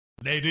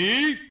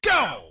Lady,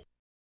 go!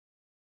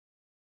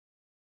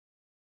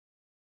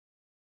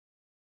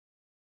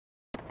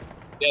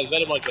 Yes,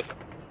 very much better.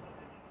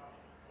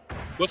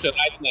 Both in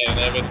writing and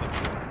everything.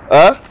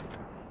 Huh?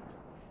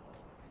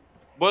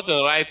 Both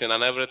in writing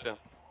and everything.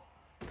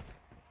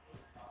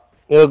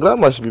 Your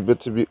grammar should be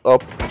better to be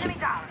up.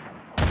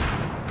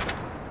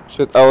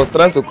 Shit, I was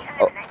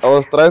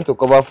trying to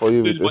cover for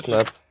you This with a button.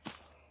 sniper.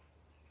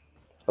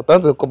 I was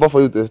trying to cover for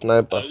you with a I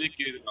sniper. really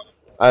killed him.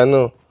 I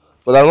know.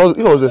 But I know if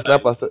it was a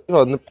sniper, if I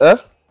was,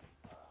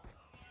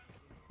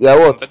 yeah, I'm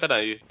what? better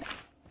than you.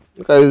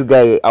 Look at this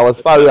guy. I was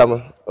far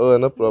away. Oh,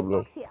 no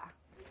problem.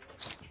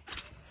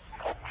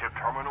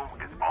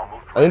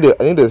 I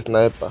need a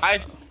sniper. How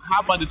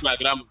about this my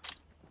grandma?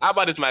 How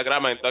about this my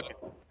grandma in Turkey?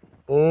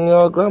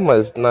 Your grammar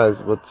is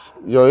nice, but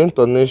your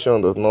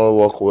intonation does not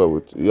work well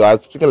with you. You are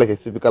speaking like a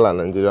typical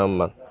Nigerian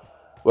man.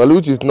 Well,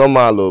 which is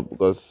normal, though,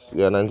 because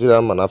you're a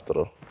Nigerian man after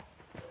all.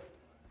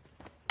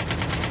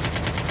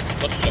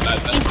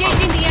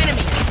 Engaging the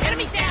enemy.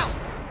 Enemy down.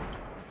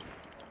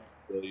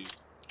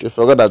 You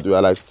forgot that we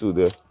are like two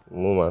there.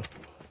 Man.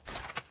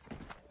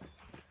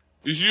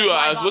 It's you.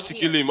 I was supposed to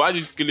kill him. Why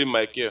did you kill him,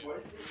 my care?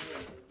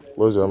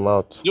 Close your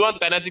mouth. Do you want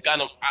kinetic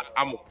ammo?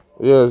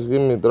 Yes,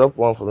 give me, drop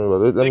one for me, but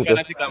let me get.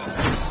 Kinetic ammo.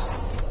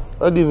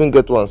 How did you even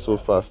get one so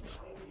fast?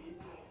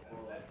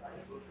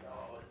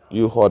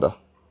 You hoarder.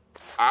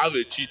 I have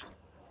a cheat.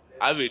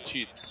 I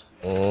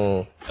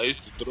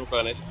used to throw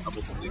kinetic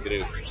ammo from the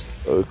grave.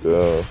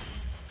 Okay.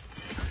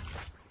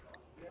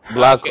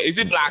 Black. Okay, is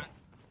it black?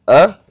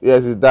 Huh?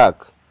 Yes, it's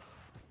dark.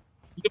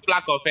 Is it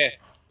black or fair?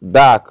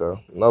 Dark,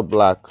 not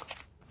black.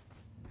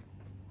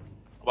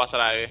 What's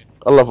that?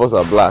 All of us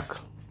are black.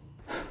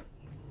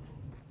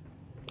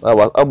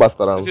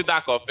 Is it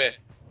dark or fair?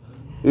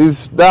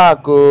 It's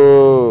dark.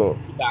 Oh.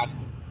 It's dark.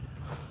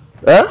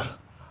 Eh?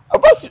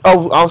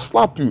 I'll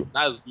slap you.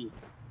 That's good.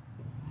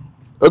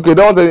 Okay,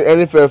 don't want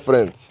any fair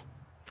friends.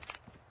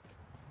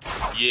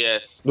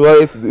 Yes. Do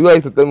I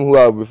need to tell me who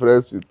I'll be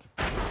friends with?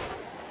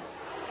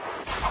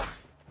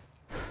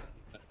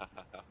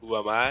 Who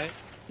am I?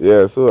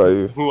 Yes, who are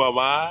you? Who am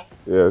I?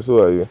 Yes, who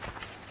are you?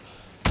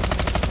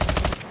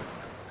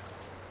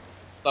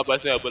 Stop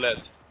pressing your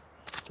bullet.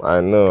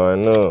 I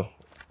know.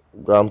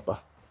 Grandpa.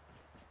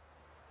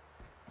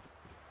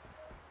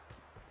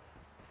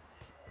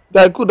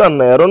 Guy, cool down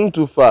now. Running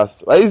too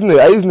fast. Are you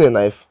using a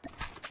knife?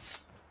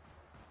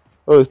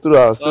 Oh, it's true.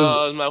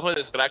 My phone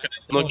is cracking.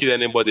 It's not kill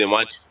anybody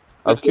much.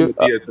 I've killed.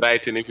 Be a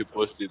writing if you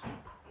post it.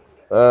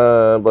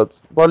 But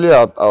probably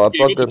our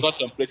You need to talking. cut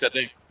some place, I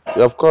think.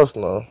 Yeah, of course,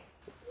 no.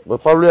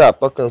 But probably our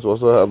talkings will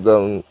also help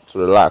them to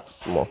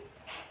relax more.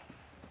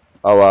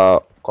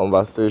 Our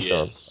conversation.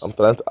 Yes. I'm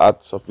trying to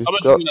add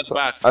sophisticated.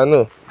 Back? I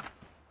know.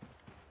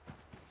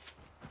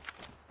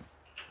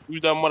 Who's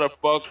that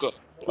motherfucker?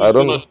 I Who's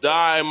don't gonna know.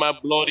 die? My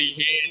bloody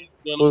hand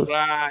gonna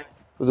cry.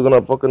 Who's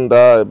gonna fucking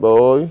die,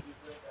 boy?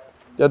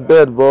 You're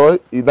dead, boy.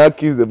 You now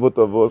kiss the both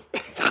of us.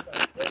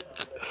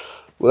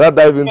 We'll not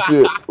dive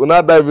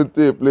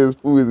into a place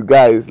full with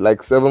guys,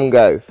 like 7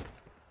 guys.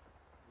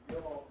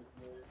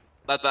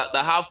 That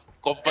have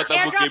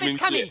comfortable gaming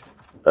chair.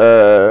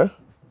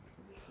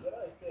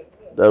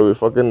 That will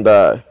fucking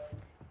die.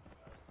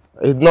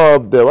 It's not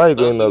up there. Why are you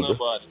going up there?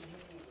 Nobody.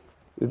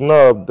 It's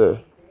not up there.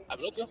 I'm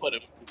looking for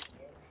the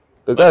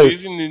The guy is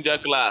using ninja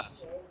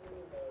class.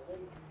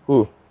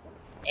 who?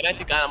 And I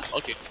think I'm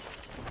okay.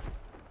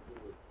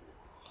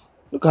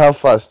 Look how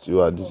fast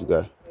you are, this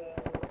guy.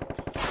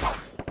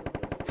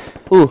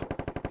 Who?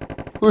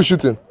 Who's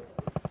shooting?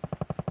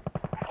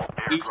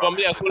 It's from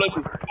here, follow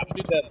me. I've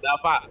seen them that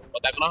far,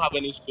 but I cannot have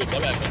any scope.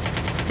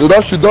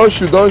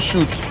 Don't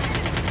shoot.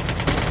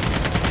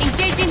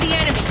 Engaging the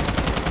enemy.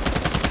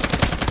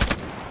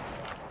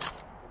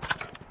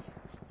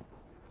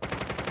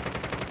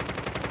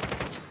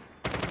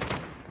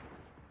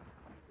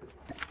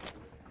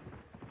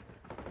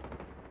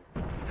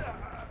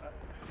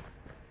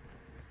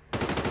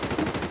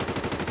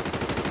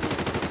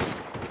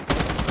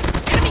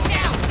 Enemy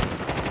down.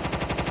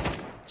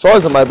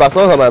 Someone's on my back. The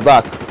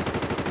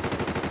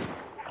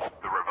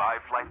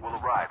revived flight will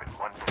arrive in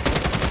 1 minute.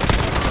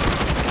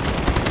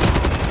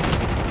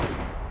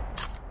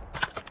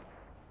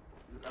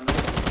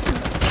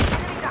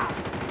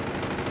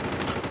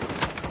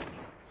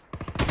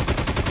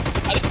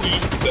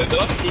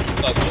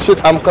 Shit,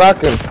 I'm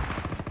cracking.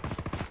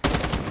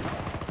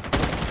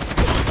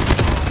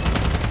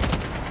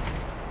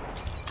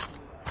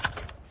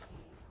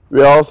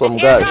 We are some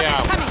guys. Yeah.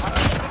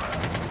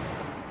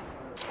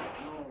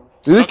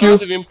 Did you kill?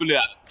 Did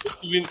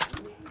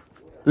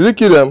you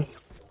kill them?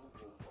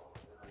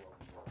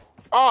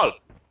 All.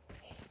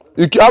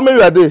 How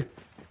many are they?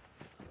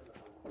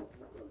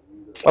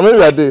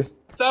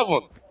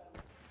 7.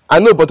 I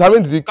know, but how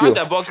many did you kill?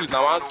 Count the boxes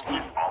now. 1,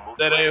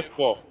 2, 3,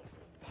 4.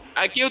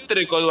 I killed 3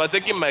 because we were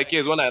taking my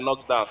case when I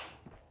knocked down.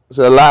 It's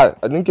a lie.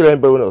 I didn't kill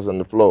anybody when I was on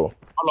the floor.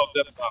 All of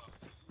them now.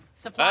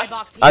 Supply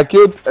box here. I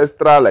killed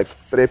extra like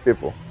 3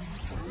 people.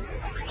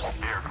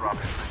 Airdrop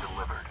has been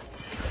delivered.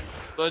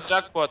 So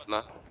jackpot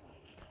now.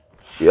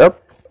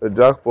 Yep, a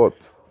jackpot.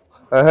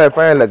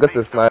 Finally, I got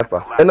a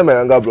sniper. I know my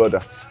younger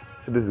brother.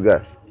 See this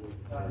guy.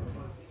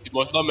 You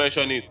must not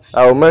mention it.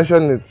 I will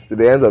mention it to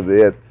the end of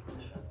the earth.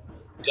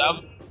 You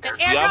have, The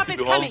you have airdrop to is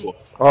be coming. humble.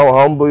 I'll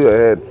humble your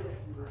head.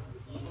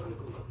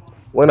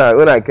 When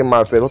I came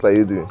out first, what are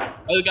you doing?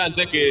 You can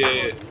take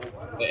a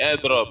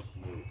airdrop.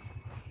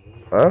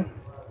 Huh?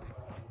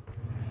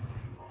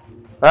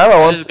 I You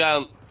want.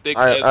 can take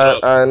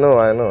airdrop. I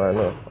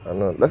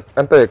know. Let's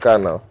enter a car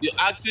now. You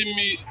asking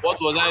me what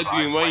was I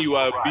doing when you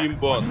were being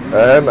born?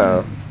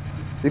 Now.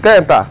 You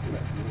can enter.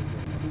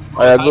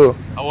 I go.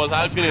 I was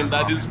hiding in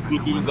daddy's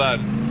codm sack.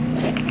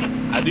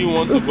 I didn't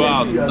want to go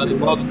out. So I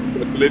didn't want to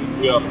speculate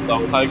well. So I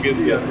was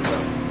hanging there.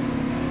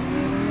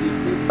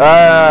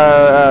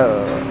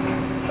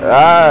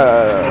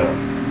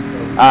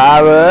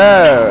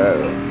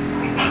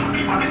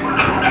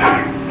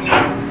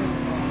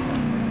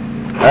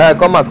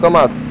 Come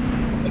out.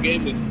 The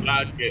game is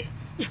cracky.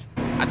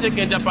 I think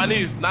in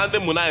Japanese, Nande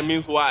Munai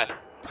means why.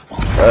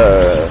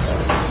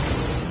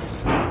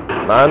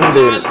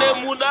 Nande. Nande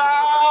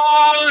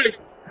Munai!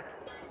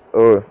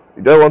 Oh,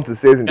 you don't want to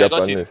say it in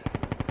Japanese.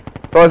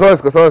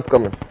 Someone's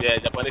coming. Yeah,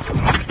 Japanese. They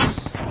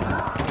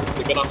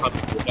cannot have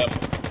it with them.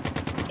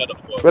 Shut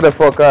up, boy. Where the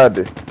fuck are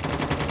they?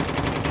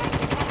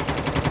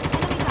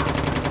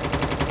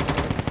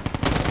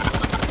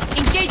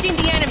 Engaging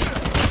the enemy.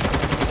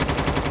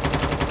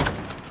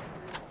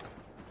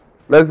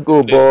 Let's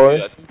go,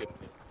 boy.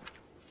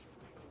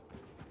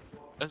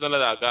 Let's not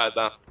let our guard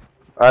down.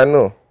 I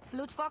know.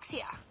 Loot box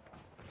here.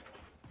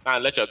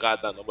 Can't let your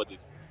guard down.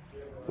 Nobody's.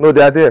 No,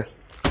 they are there.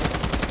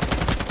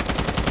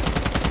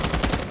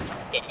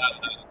 Your guard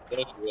down.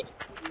 Don't worry.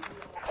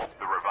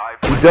 The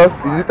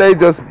revived He literally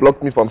just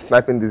blocked me from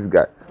sniping this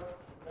guy.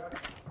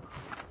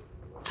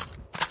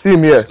 See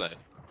him here. Nice.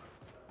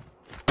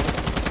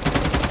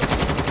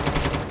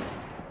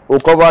 We'll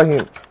cover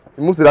him.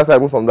 He moves to that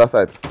side, move from that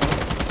side.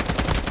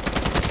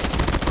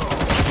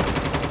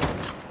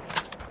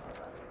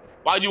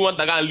 Why do you want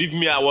to go and leave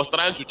me? I was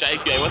trying to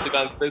check you. I want to go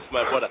and take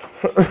my brother.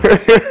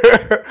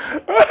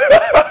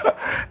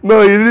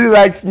 No, he really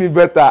likes me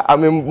better.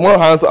 I'm a more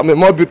handsome, I'm a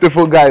more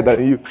beautiful guy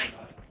than you.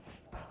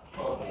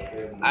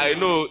 I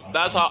know.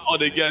 That's how all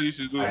the girls used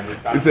to do.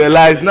 It's a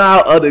lie. It's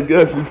not how all the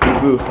girls used to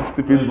do.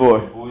 Stupid boy.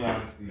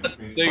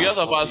 The girls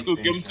of our school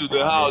came to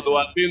the house. They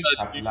were saying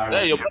that,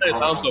 hey, your brother is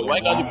handsome. Why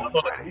can't you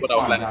talk to people that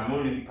were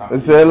like,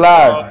 It's a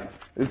lie.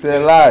 It's a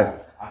lie.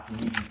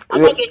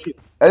 I'm not joking.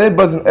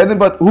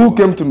 Anybody who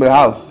came to my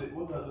house.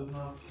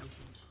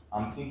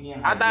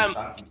 At time,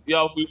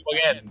 yeah, if we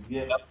forget.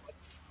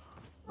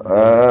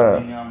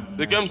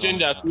 The game changed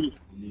their tool.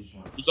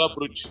 It's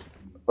approach.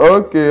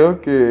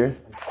 Okay.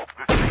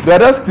 They are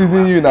just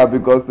teasing you now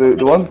because they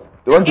want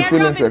to feel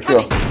Airdrop is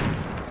insecure. coming.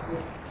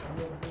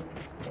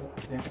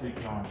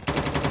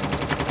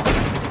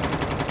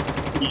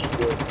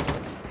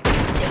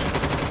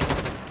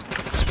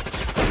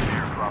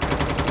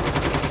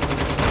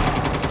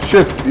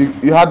 Shit,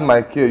 you had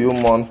my kill, you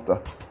monster.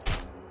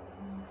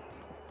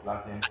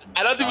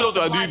 I don't even know what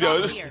I'm doing there.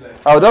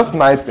 I was just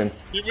sniping.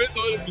 You made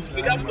someone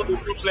mistake. That's not the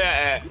pro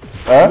player.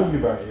 Huh?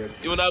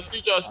 You would have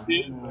teach us to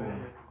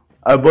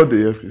I bought the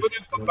earpiece. put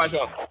this compassion.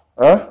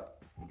 Huh?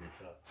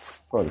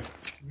 Sorry.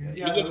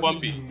 Use it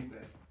bumpy.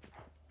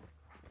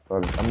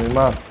 Sorry, I'm in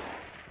mask.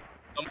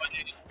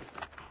 Somebody.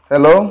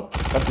 Hello?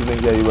 Can't even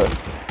hear you well.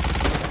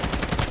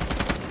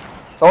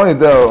 Someone is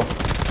there. Oh.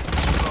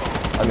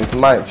 And it's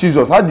mine.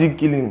 Jesus, how did you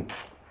kill him?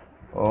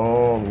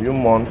 Oh, you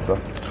monster.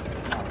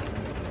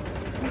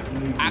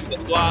 Aka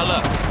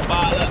swallow,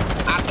 bala,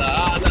 aka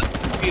ala,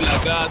 kila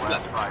gata.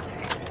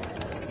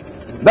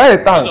 That's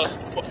a tank. Jesus.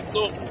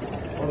 No,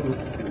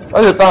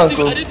 That's a tank.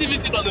 I didn't even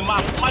see it on the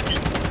map.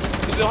 Imagine.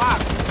 It's a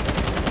hack.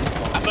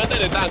 I planted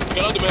the tank. You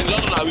cannot do anything.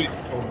 Just run away.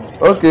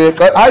 Okay,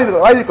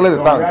 how you collect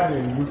the tank?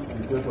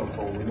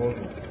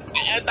 I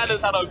entered the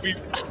side of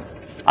it.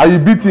 And you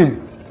beat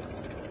him.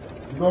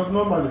 Because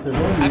normally,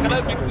 I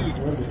cannot beat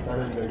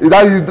him.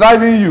 That is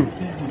driving you.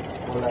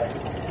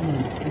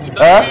 He's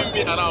driving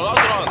me around.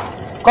 What's wrong?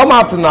 Come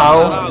out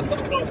now. Around.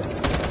 What's wrong?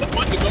 The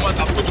point you come out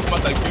and put the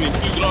part like you.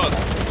 Please run.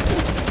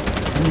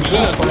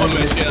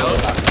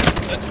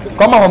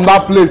 Come out from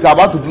that place. You're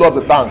about to blow up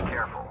the tank.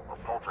 careful. The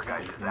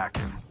poltergeist is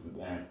active.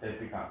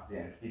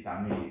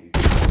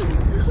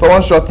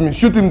 Someone shot me.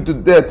 Shoot him to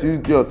death, you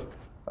idiot.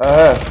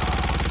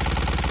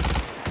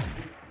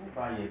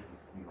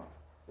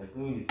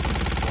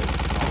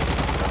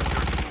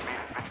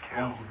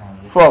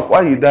 Fuck,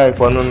 why you dying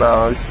for no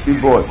now?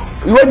 Stupid boy.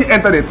 When you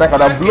enter the tank,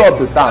 I'll blow up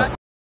the tank.